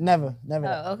 Me? Never.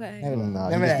 Oh, okay. Nah,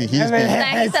 Never he that. just be Never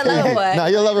that. He's a lover boy. Nah,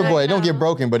 you're a lover boy. It don't know. get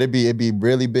broken, but it'd be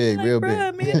really big, real big.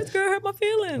 Bruh, man, this girl hurt my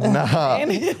feelings. Nah.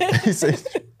 He said-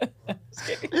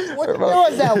 There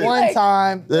was that one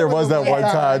time. There was that one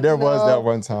time. There was that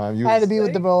one time. You I had to be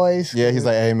with the boys. yeah, he's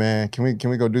like, hey man, can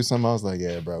we go do something? I was like,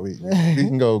 yeah, bro, we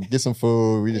can go get some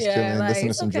food. We just chilling, like, listen to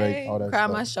it's some okay. Drake, all that Cry on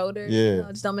stuff. my shoulder. Yeah. You know,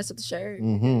 just don't mess up the shirt.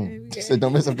 He said,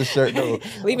 don't mess up the shirt, no.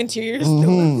 Leaving tears.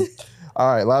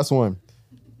 All right, last one.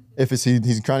 If it's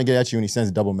he's trying to get at you and he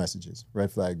sends double messages,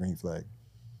 red flag, green flag.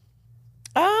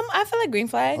 I feel like green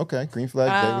flag. Okay, green flag.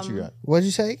 Jay, what you got? What'd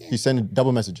you say again? He's sending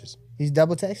double messages, He's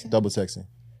double texting? double texting.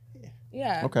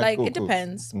 Yeah. Okay, like cool, it cool.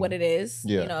 depends what it is.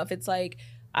 Yeah. You know, if it's like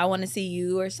I want to see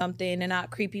you or something in a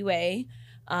not creepy way,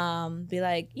 be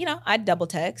like, you know, I'd double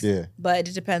text. Yeah. But it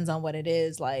just depends on what it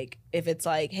is. Like if it's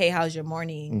like, hey, how's your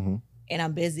morning? And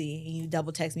I'm busy, and you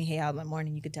double text me, hey, how's my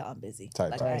morning? You could tell I'm busy.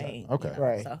 Type, like, type, I type. ain't, Okay. you know,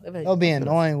 Right. So if it, They'll be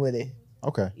annoying with it.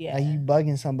 Okay. Yeah. Like you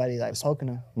bugging somebody, like poking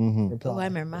them. Mm-hmm. I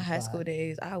remember my high school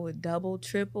days. I would double,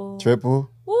 triple.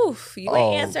 Oof, you Oh,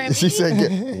 ain't answering me. She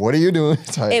said, "What are you doing?"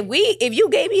 If you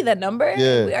gave me the number,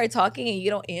 Yeah. and we are talking and you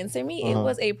don't answer me, it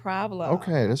was a problem.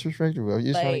 Okay, that's respectable.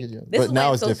 You're just trying to get you. This But is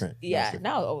now like it's different. Yeah,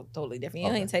 now totally different.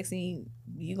 You ain't texting me,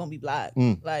 you gonna be blocked.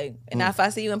 Mm. Like, and now if I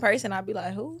see you in person, I'll be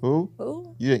like, who?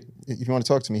 Who? If you want to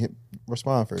talk to me,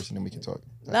 respond first, and then we can talk.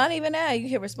 Not even that. You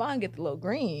can respond, get the little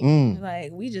green.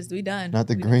 Like we done. Not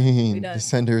the we green. We done. The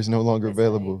sender is no longer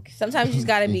available. Like, sometimes you just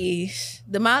gotta be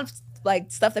the amount of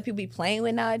like stuff that people be playing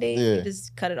with nowadays. Yeah. You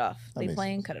just cut it off. That They makes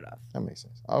playing, sense. cut it off. That makes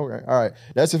sense. All right.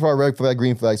 That's it for our red flag,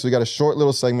 green flag. So we got a short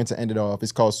little segment to end it off.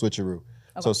 It's called switcheroo.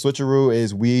 Okay. So switcheroo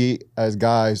is we as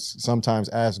guys sometimes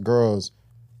ask girls,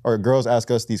 or girls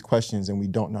ask us these questions and we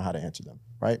don't know how to answer them,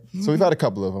 right? So we've had a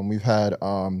couple of them. We've had,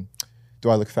 do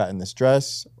I look fat in this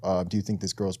dress? Do you think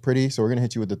this girl's pretty? So we're gonna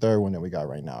hit you with the third one that we got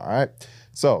right now, all right?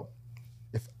 So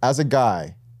if as a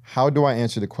guy, how do I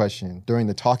answer the question during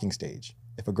the talking stage?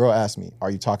 If a girl asks me, are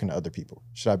you talking to other people?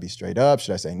 Should I be straight up?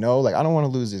 Should I say no? Like, I don't want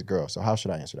to lose this girl. So how should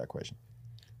I answer that question?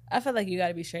 I feel like you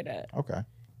gotta be straight up. Okay.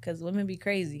 Because women be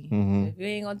crazy. Mm-hmm. If you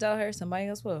ain't gonna tell her, somebody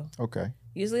else will. Okay.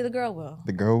 Usually the girl will.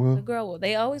 The girl will? The girl will.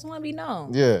 They always want to be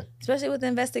known. Yeah. Especially with the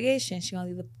investigation. She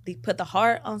gonna put the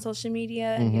heart on social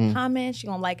media, your comments. She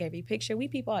gonna like every picture. We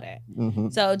peep all that.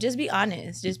 So just be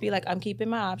honest. Just be like, I'm keeping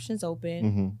my options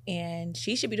open. And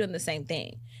she should be doing the same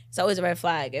thing. It's always a red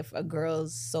flag if a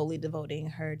girl's solely devoting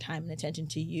her time and attention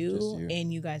to you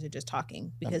and you guys are just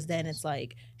talking. Because then it's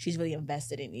like she's really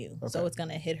invested in you. Okay. So it's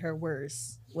gonna hit her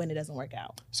worse when it doesn't work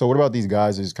out. So what about these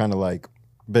guys who's kind of like,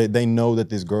 they know that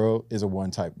this girl is a one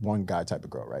guy type of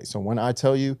girl, right? So when I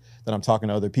tell you that I'm talking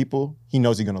to other people, he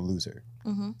knows he's gonna lose her.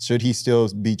 Should he still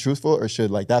be truthful, or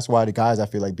should, like, that's why the guys I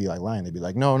feel like be like lying. They'd be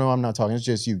like, no, I'm not talking. It's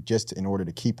just you, just in order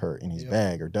to keep her in his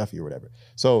bag or Duffy or whatever.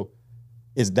 So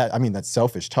is that, I mean, that's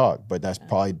selfish talk, but that's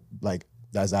probably like,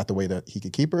 is that the way that he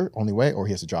could keep her, only way, or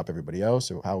he has to drop everybody else?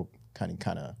 Or how kind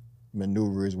of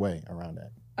maneuver his way around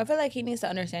that? I feel like he needs to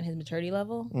understand his maturity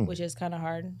level, which is kind of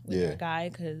hard with a guy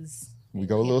because we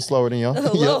go a little slower than y'all.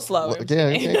 A little slower. Yeah,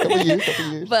 a couple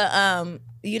years. But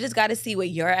you just got to see where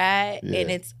you're at,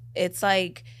 and it's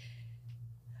like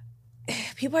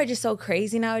people are just so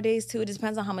crazy nowadays too. It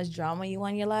depends on how much drama you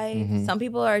want in your life. Some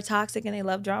people are toxic and they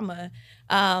love drama.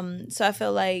 So I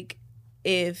feel like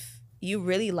if you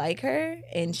really like her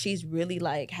and she's really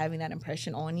like having that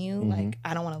impression on you, like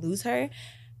I don't want to lose her,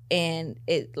 and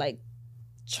it like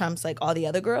trumps like all the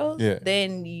other girls,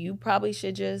 then you probably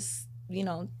should just,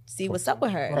 see what's up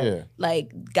with her. Yeah.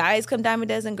 Like, guys come dime a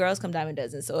dozen, girls come dime a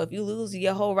dozen. So if you lose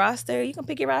your whole roster, you can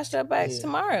pick your roster up back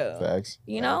tomorrow. Facts.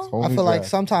 You know? I feel like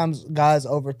sometimes guys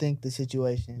overthink the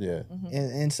situation. Yeah.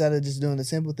 And instead of just doing the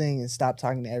simple thing and stop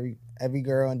talking to every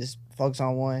girl and just focus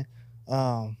on one,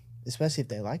 especially if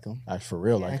they like them. For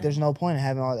real, like there's no point in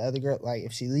having all the other girls. Like,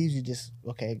 if she leaves, you just,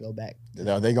 go back.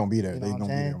 They're going to be there. You know They're going to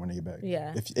be there when they get back.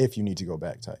 Yeah. If you need to go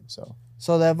back type,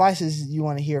 So the advice is you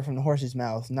want to hear from the horse's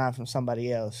mouth, not from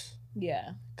somebody else.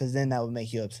 Yeah. Because then that would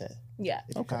make you upset. Yeah.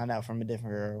 If you found out from a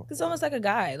different girl. It's almost like a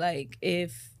guy. Like,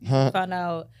 if you found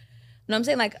out... No, I'm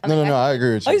saying like... No, I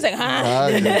agree with you. Oh, you're saying, huh?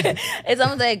 It's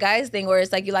almost like a guy's thing where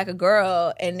it's like you like a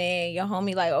girl and then your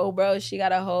homie like, oh, bro, she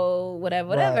got a whole whatever.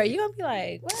 Right. You're going to be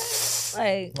like, what?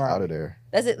 Like... Out of there.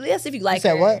 That's if you like you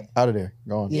said her. What? Out of there.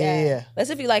 Go on. Yeah. That's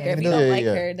if you like her. If you don't like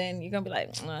her, then you're going to be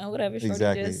like, whatever. Shorty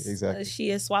Exactly.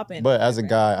 She is swapping. But as a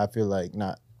guy, I feel like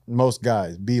most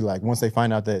guys be like, once they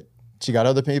find out that she got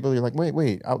other people, you're like,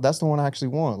 wait, that's the one I actually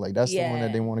want. Like, that's the one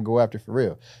that they want to go after for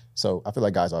real. So I feel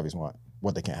like guys always want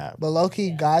what they can have. But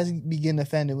low-key, guys be getting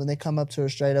offended when they come up to her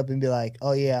straight up and be like,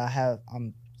 oh, yeah,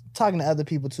 I'm talking to other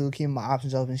people too, keeping my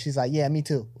options open. She's like, yeah, me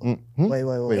too. Mm-hmm. Wait.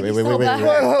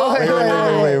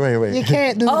 Wait. You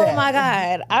can't do that. Oh, my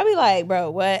God. I be like, bro,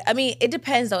 what? I mean, it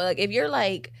depends, though. Like, if you're,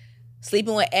 like,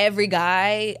 sleeping with every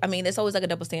guy, I mean, it's always like a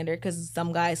double standard because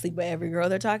some guys sleep with every girl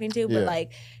they're talking to. But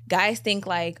like, guys think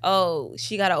like, oh,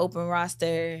 she got an open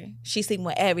roster. She's sleeping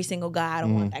with every single guy. I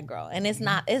don't want that girl. And it's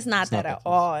not that at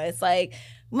all. It's like,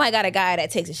 we might got a guy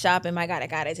that takes us shopping. Might got a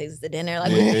guy that takes us to dinner.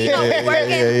 Like, we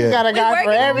working. You got a guy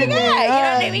for everything. You know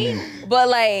what I mean? But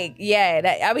like,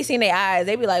 I be seeing their eyes.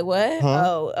 They be like, what?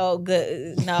 Huh? Oh,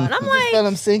 good. No. And I'm like, feel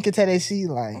them sink until they see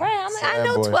like. Right. I'm like, I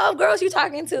know 12 girls you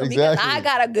talking to because I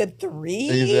got a good 3.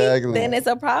 Exactly. Then it's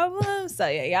a problem. So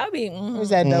y'all be.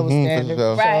 What's that double standard?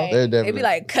 Sure. Right. They be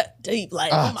like cut deep.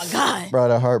 Like, oh my God. Bro,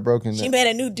 that heartbroken. She met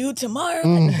a new dude tomorrow at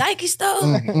the Nike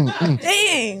store.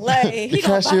 Dang. Like, the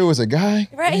cashier was a guy.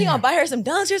 Right. He gonna buy her some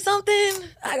dunks or something.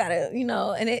 I gotta,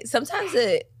 and sometimes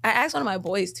I asked one of my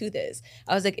boys too this.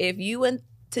 I was like, if you and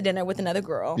to dinner with another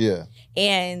girl. Yeah.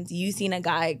 And you seen a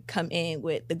guy come in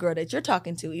with the girl that you're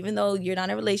talking to, even though you're not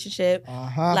in a relationship,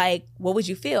 like, what would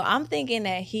you feel? I'm thinking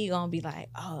that he gonna be like,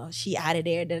 oh, she out of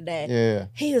there, Yeah.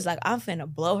 He was like, I'm finna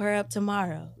blow her up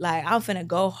tomorrow. Like, I'm finna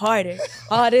go harder,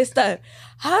 all this stuff.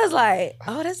 I was like,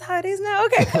 oh, that's how it is now?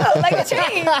 Okay, cool. Like, it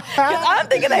changed. Because I'm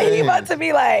thinking that he about to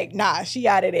be like, nah, she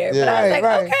out of there. But I was like,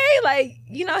 okay, like,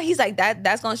 you know, he's like,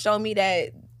 that's gonna show me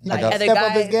that, like, other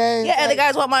guys, other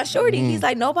guys want my shorty. He's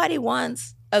like, nobody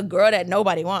wants a girl that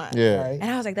nobody wants. Yeah. And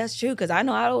I was like, that's true, because I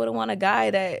know I wouldn't want a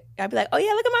guy that I'd be like, oh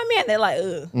yeah, look at my man. They're like,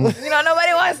 ugh. You know,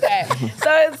 nobody wants that. So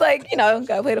it's like, you know,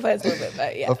 gotta play the fence a little bit,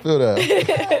 but yeah. I feel that.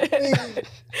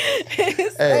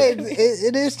 Hey,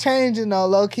 it is changing though,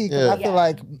 low key. Cause I feel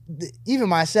like even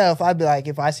myself, I'd be like,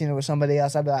 if I seen her with somebody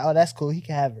else, I'd be like, oh, that's cool. He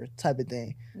can have her, type of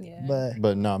thing. Yeah.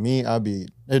 But no, me,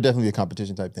 it'd definitely be a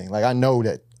competition type thing. Like, I know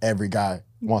that every guy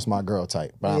wants my girl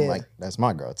type, but I'm like, that's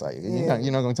my girl type.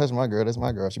 You're not gonna touch my girl. That's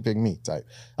my girl. She picked me type.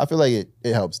 I feel like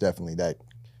it helps definitely that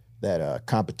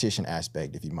competition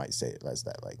aspect, if you might say it. That's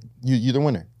that. Like, you're the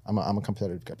winner. I'm a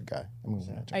competitive type of guy.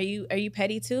 Are you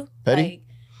petty too? Petty? Like,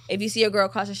 if you see a girl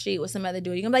across the street with some other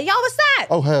dude, you're gonna be like, yo, what's that?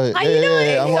 Oh, hell, how you doing?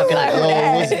 Yeah. I'm walking like,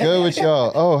 yo, what's good with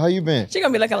y'all? Oh, how you been? She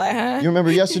gonna be looking like, huh? You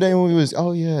remember yesterday when we was,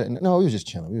 no, we was just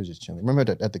chilling. Remember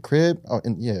at the crib? Oh,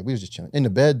 we was just chilling. In the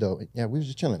bed, though. Yeah, we was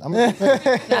just chilling. Now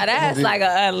that's like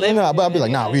a unlimited. No, but I'd be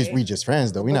like, nah, we just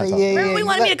friends, though. We not talking. Remember we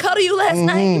wanted me to cuddle you last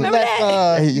night? You remember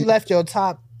that? You left your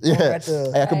top. Yeah,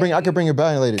 hey, I could bring it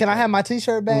back later. Can I have my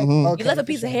t-shirt back? Okay, you left a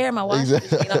piece of hair in my wash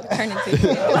machine. I'm turning to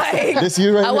you. Like, this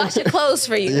you right I wash your clothes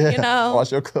for you. You know,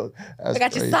 wash your clothes. That's I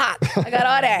got crazy. your socks. I got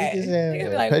all that.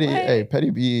 Like,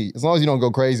 petty be, as long as you don't go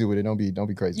crazy with it, don't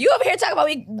be crazy. You over here talking about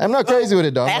me? I'm not crazy with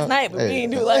it, though. Last night, but we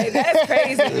didn't do like that's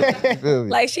crazy.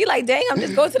 Like, she like, dang, I'm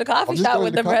just going to the coffee shop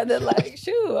with the brother. Like,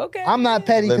 shoot, okay. I'm not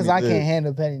petty because I can't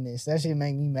handle pettiness. That shit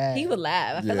make me mad. He would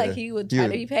laugh. I feel like he would try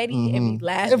to be petty and be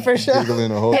laughing for sure.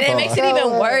 And it makes it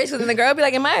even worse, because then the girl be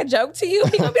like, am I a joke to you?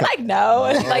 He gonna be like, no,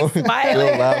 and like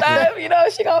smiling and stuff. You know,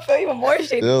 she gonna feel even more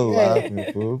shit. Still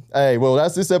laughing, fool. Hey, well,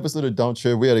 that's this episode of Don't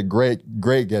Trip. We had a great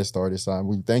guest star this time.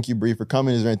 We thank you, Bree, for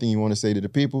coming. Is there anything you want to say to the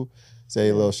people? Say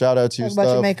a little shout out to your stuff.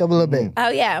 About your makeup a little bit. Oh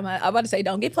yeah, I'm about to say,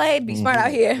 don't get played. Be smart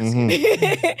out here.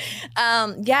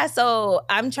 Yeah, so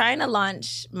I'm trying to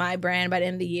launch my brand by the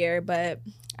end of the year, but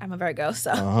I'm a Virgo,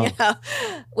 so you know,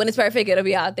 when it's perfect, it'll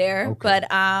be out there. Okay. But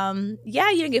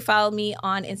yeah, you can follow me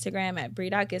on Instagram at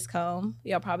Bree.Giscombe.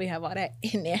 Y'all probably have all that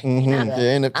in there. You know?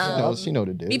 Yeah, she know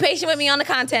the deal. Be patient with me on the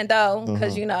content though,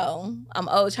 because you know I'm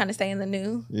always trying to stay in the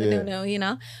new, you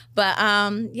know. But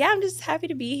yeah, I'm just happy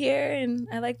to be here, and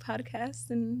I like podcasts,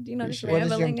 and you know, just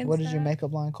rambling and What is your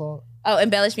makeup line called? Oh,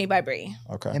 Embellish Me by Bree.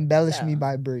 Okay. Embellish Me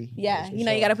by Bree. Yeah, you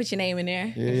know, you got to put your name in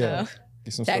there. Yeah.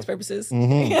 Tax purposes.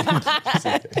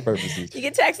 Purposes. You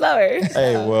get taxed lower.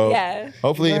 Hey, well,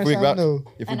 hopefully if we're back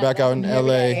out in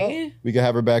LA, we can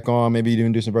have her back on. Maybe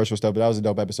even do some virtual stuff. But that was a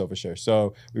dope episode for sure.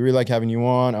 So we really like having you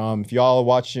on. If y'all are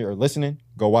watching or listening,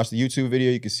 go watch the YouTube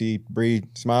video. You can see Bree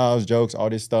smiles, jokes,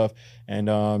 all this stuff. And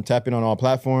tap in on all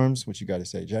platforms. What you got to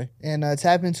say, Jay? And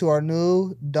tap into our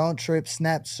new Don't Trip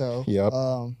Snap show. Yep.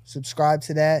 Subscribe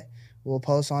to that. We'll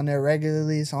post on there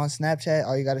regularly. It's on Snapchat.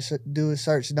 All you got to do is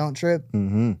search Don't Trip.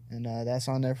 And that's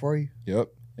on there for you. Yep.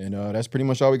 And that's pretty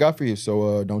much all we got for you.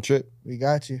 So don't trip. We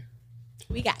got you.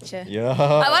 We got you. Yeah.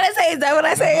 I want to say, is that what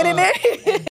I say it in there?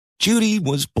 Judy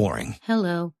was boring.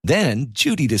 Hello. Then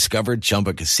Judy discovered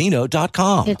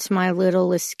ChumbaCasino.com. It's my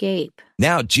little escape.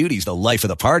 Now Judy's the life of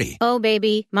the party. Oh,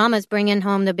 baby, mama's bringing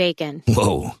home the bacon.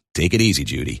 Whoa, take it easy,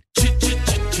 Judy.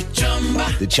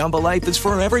 The Chumba life is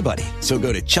for everybody. So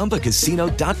go to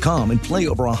ChumbaCasino.com and play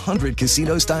over 100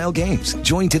 casino-style games.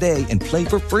 Join today and play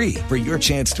for free for your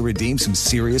chance to redeem some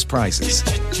serious prizes.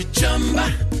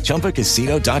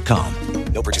 ChumbaCasino.com.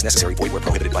 No purchase necessary. Void where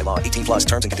prohibited by law. 18+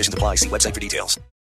 terms and conditions apply. See website for details.